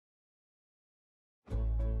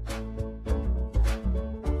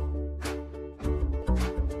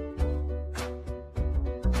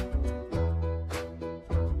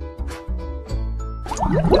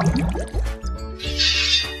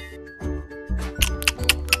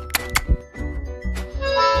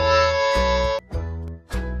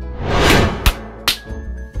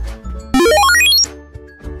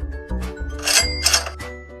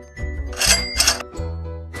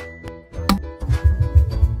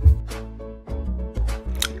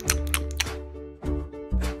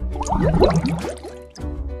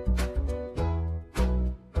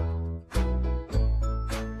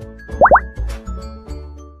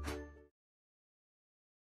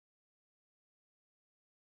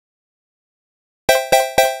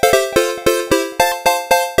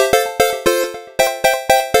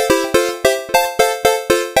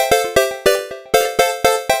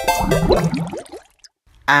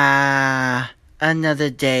Another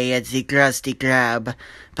day at the Krusty Krab,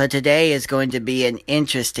 but today is going to be an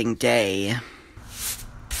interesting day.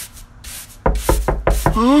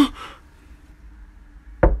 Huh?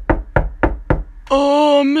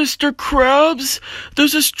 Mr. Krabs,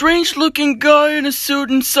 there's a strange-looking guy in a suit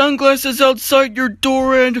and sunglasses outside your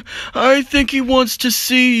door, and I think he wants to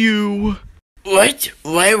see you. What?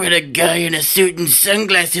 Why would a guy in a suit and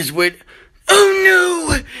sunglasses Oh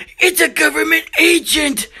no! It's a government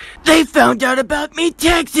agent! They found out about me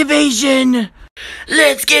tax evasion!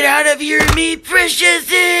 Let's get out of here, me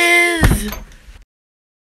preciouses!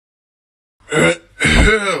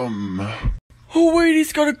 Oh wait,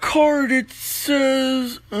 he's got a card. It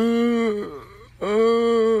says, Move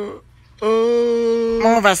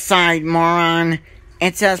aside, moron.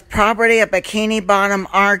 It says property of Bikini Bottom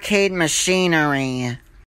Arcade Machinery.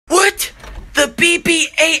 What? The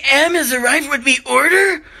BBAM has arrived with me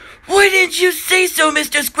order? Why didn't you say so,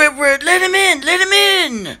 Mr. Squidward? Let him in! Let him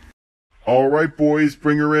in! Alright, boys,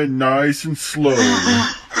 bring her in nice and slow.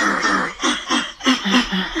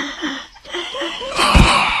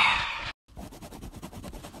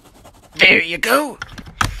 There you go.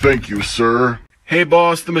 Thank you, sir. Hey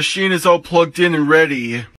boss, the machine is all plugged in and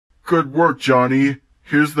ready. Good work, Johnny.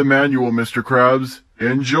 Here's the manual, Mr. Krabs.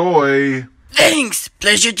 Enjoy! Thanks!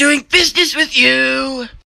 Pleasure doing business with you!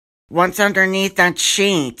 What's underneath that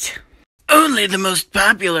sheet? Only the most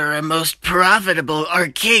popular and most profitable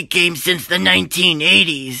arcade game since the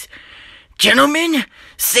 1980s. Gentlemen,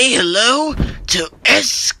 say hello to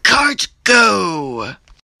S-Kart Go!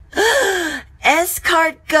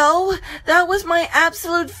 S-Kart Go? That was my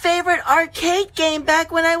absolute favorite arcade game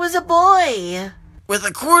back when I was a boy. With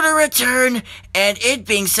a quarter a turn, and it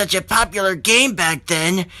being such a popular game back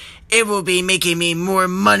then, it will be making me more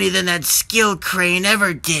money than that skill crane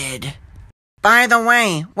ever did. By the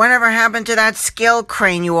way, whatever happened to that skill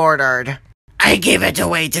crane you ordered? I gave it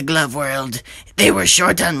away to Glove World. They were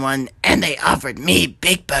short on one, and they offered me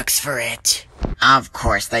big bucks for it. Of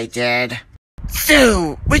course they did.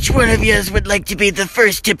 So, which one of yous would like to be the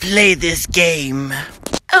first to play this game?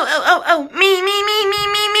 Oh, me.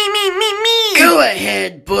 Go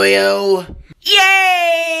ahead, boyo.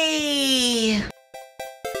 Yay!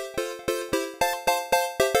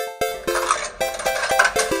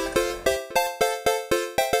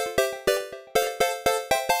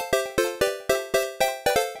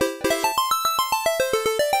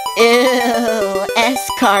 Ew,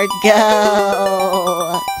 S-Kart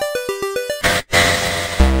Go!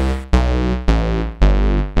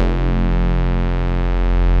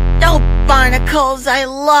 No barnacles, I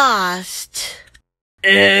lost!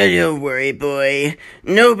 Don't worry, boy.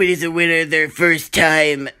 Nobody's a winner their first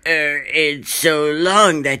time, in so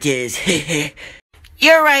long, that is.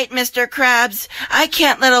 You're right, Mr. Krabs. I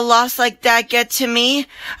can't let a loss like that get to me.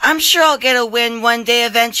 I'm sure I'll get a win one day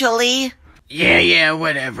eventually. Yeah,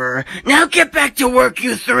 whatever. Now get back to work,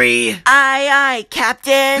 you three! Aye,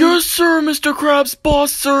 Captain. Yes, sir, Mr. Krabs,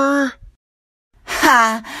 boss, sir.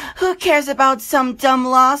 Ha! Who cares about some dumb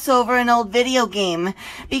loss over an old video game?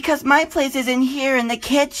 Because my place is in here in the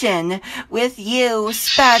kitchen, with you,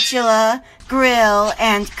 spatula, grill,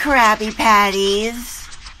 and Krabby Patties.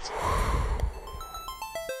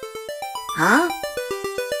 Huh?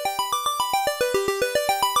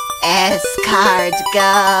 S-Kart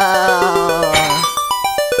Go!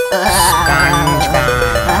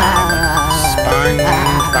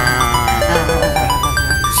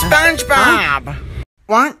 SpongeBob!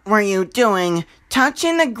 What were you doing,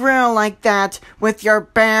 touching the grill like that with your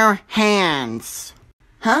bare hands?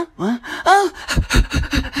 Huh? What?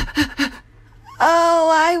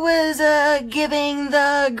 Oh, I was, giving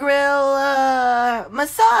the grill,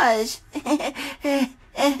 massage.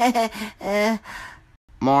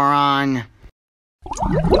 Moron.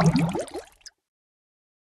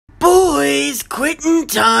 boys, quitting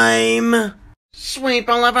time. Sweet,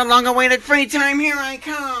 beloved, long-awaited free time, here I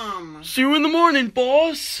come. See you in the morning,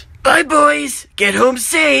 boss. Bye, boys. Get home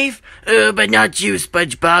safe. But not you,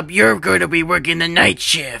 Spongebob. You're going to be working the night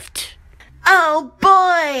shift. Oh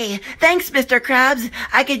boy! Thanks, Mr. Krabs.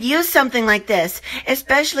 I could use something like this,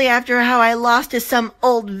 especially after how I lost to some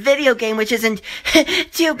old video game which isn't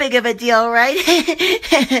too big of a deal, right?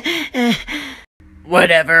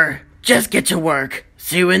 Whatever. Just get to work.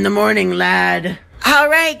 See you in the morning, lad.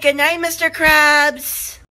 Alright, good night, Mr.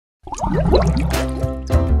 Krabs.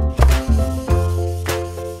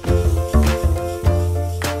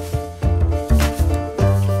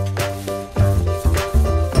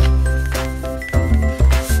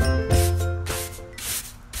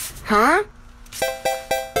 Huh?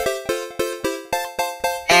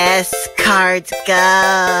 S-cards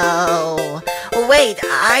go. Wait,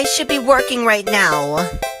 I should be working right now.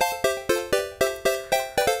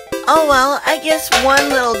 Oh well, I guess one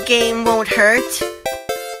little game won't hurt.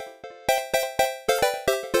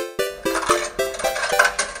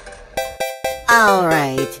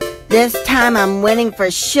 Alright, this time I'm winning for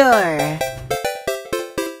sure.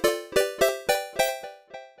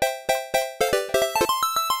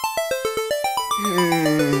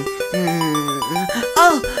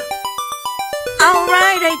 Oh!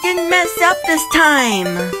 Alright, I didn't mess up this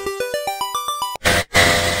time.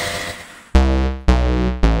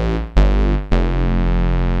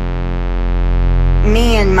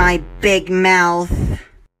 Me and my big mouth.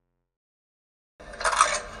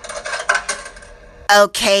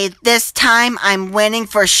 Okay, this time I'm winning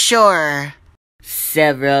for sure.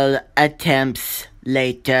 Several attempts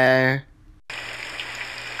later.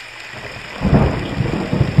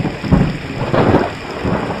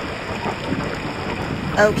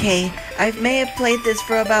 Okay, I may have played this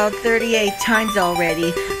for about 38 times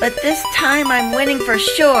already, but this time I'm winning for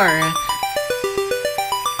sure.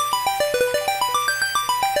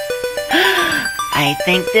 I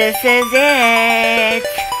think this is it.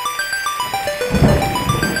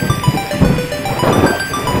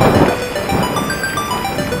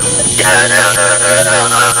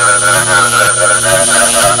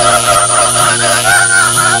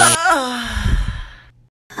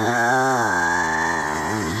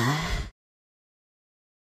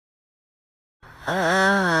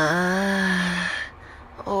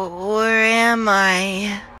 Where am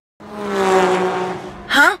I?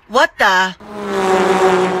 Huh? What the?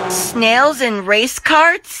 Snails and race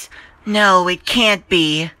carts? No, it can't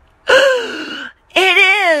be. It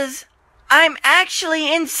is! I'm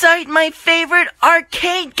actually inside my favorite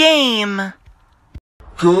arcade game!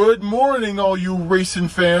 Good morning, all you racing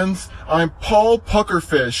fans. I'm Paul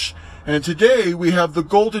Puckerfish, and today we have the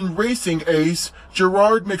Golden Racing ace,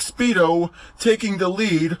 Gerard McSpeedo, taking the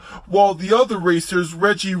lead, while the other racers,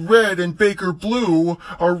 Reggie Red and Baker Blue,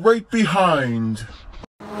 are right behind.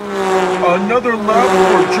 Another lap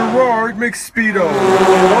for Gerard McSpeedo.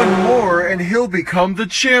 One more and he'll become the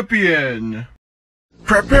champion.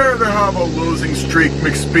 Prepare to have a losing streak,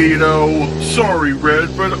 McSpeedo. Sorry,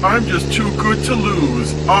 Red, but I'm just too good to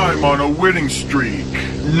lose. I'm on a winning streak.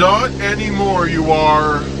 Not anymore, you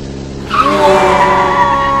are.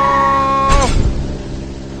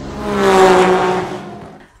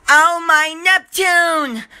 Oh, my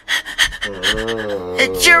Neptune!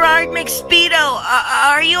 Gerard McSpeedo,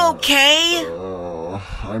 are you okay?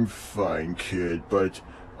 I'm fine, kid, but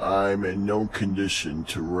I'm in no condition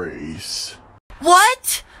to race.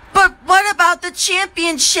 What? But what about the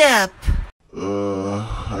championship?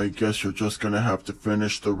 I guess you're just gonna have to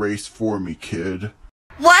finish the race for me, kid.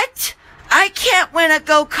 What? I can't win a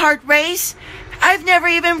go-kart race. I've never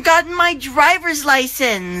even gotten my driver's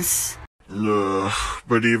license.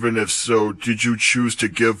 But even if so, did you choose to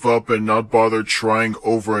give up and not bother trying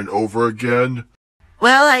over and over again?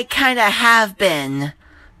 Well, I kinda have been.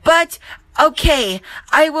 But, okay,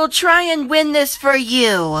 I will try and win this for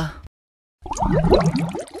you.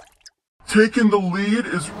 Taking the lead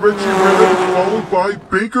is Reggie Red, followed by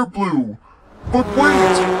Baker Blue. But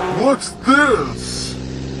wait, what's this?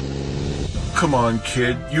 Come on,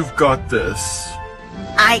 kid, you've got this.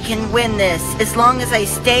 I can win this as long as I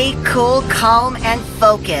stay cool, calm, and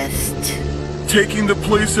focused. Taking the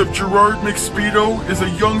place of Gerard McSpeedo is a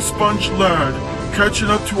young sponge lad, catching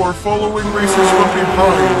up to our following racers from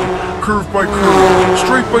behind. Curve by curve,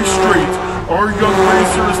 straight by straight, our young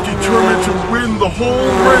racer is determined to win the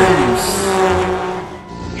whole race.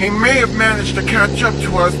 He may have managed to catch up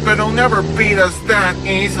to us, but he'll never beat us that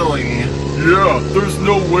easily. Yeah, there's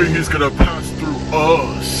no way he's gonna pass through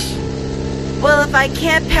us. Well, if I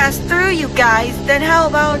can't pass through you guys, then how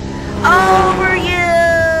about over you?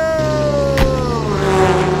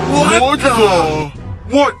 What? Spongebob!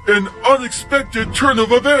 What an unexpected turn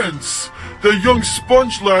of events! The young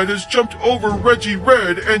sponge lad has jumped over Reggie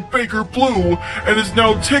Red and Baker Blue and is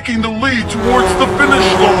now taking the lead towards the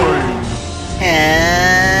finish line.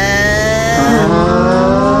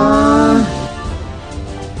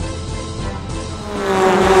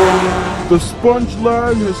 The sponge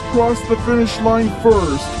lad has crossed the finish line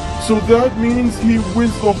first, so that means he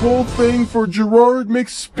wins the whole thing for Gerard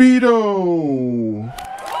McSpeedo.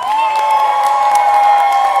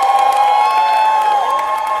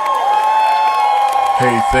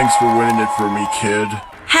 Hey, thanks for winning it for me, kid.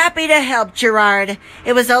 Happy to help, Gerard.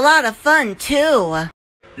 It was a lot of fun, too.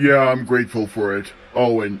 Yeah, I'm grateful for it.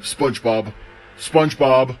 Oh, and SpongeBob.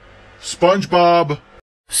 SpongeBob. SpongeBob!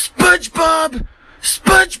 SpongeBob!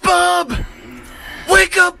 SpongeBob!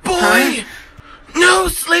 Wake up, boy! Huh? No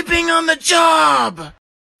sleeping on the job!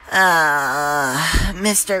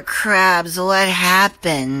 Mr. Krabs, what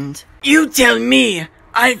happened? You tell me!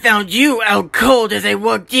 I found you out cold as I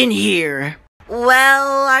walked in here.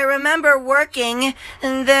 Well, I remember working,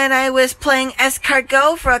 and then I was playing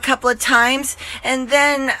escargot for a couple of times, and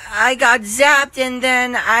then I got zapped, and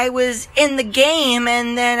then I was in the game,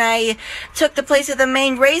 and then I took the place of the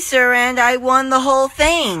main racer, and I won the whole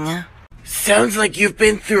thing. Sounds like you've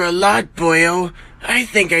been through a lot, boyo. I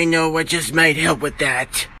think I know what just might help with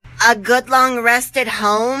that. A good long rest at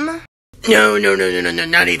home? No,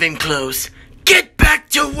 not even close. Get back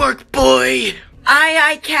to work, boy! Aye,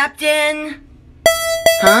 aye, Captain.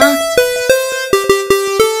 Huh?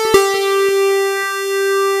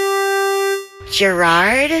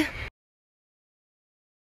 Gerard?